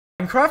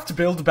Minecraft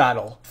build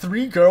battle.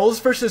 3 girls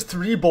versus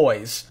 3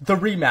 boys. The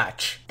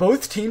rematch.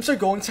 Both teams are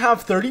going to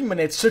have 30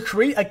 minutes to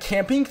create a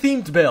camping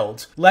themed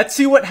build. Let's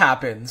see what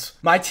happens.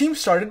 My team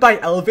started by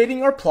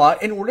elevating our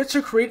plot in order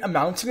to create a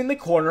mountain in the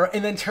corner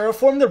and then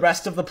terraform the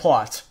rest of the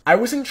plot. I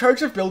was in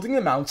charge of building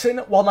the mountain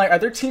while my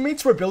other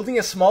teammates were building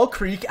a small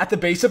creek at the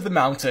base of the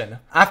mountain.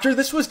 After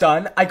this was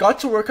done, I got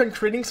to work on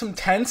creating some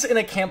tents in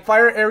a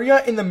campfire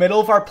area in the middle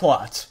of our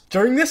plot.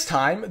 During this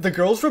time, the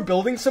girls were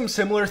building some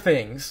similar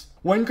things.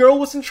 One girl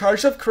was in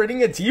charge of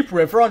creating a deep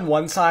river on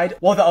one side,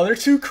 while the other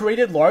 2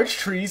 created large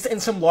trees and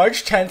some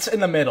large tents in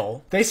the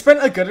middle. They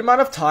spent a good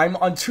amount of time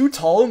on 2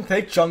 tall and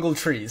thick jungle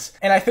trees,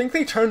 and I think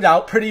they turned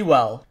out pretty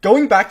well.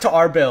 Going back to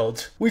our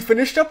build, we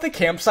finished up the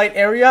campsite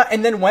area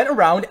and then went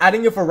around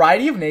adding a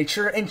variety of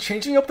nature and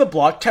changing up the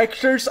block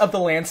textures of the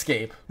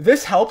landscape.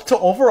 This helped to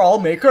overall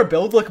make our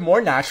build look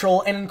more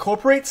natural and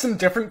incorporate some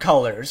different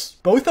colors.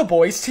 Both the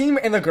boys team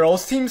and the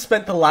girls team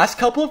spent the last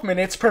couple of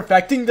minutes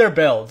perfecting their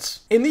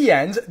builds. In the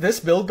end, this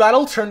build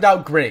battle turned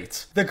out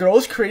great. The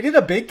girls created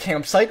a big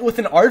campsite with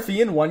an RV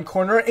in one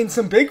corner and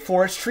some big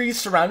forest trees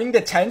surrounding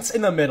the tents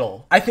in the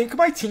middle. I think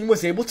my team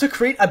was able to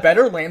create a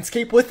better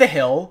landscape with the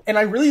hill, and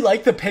I really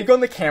like the pig on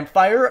the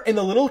campfire and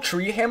the little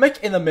tree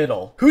hammock in the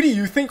middle. Who do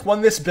you think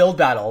won this build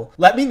battle?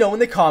 Let me know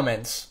in the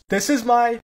comments. This is my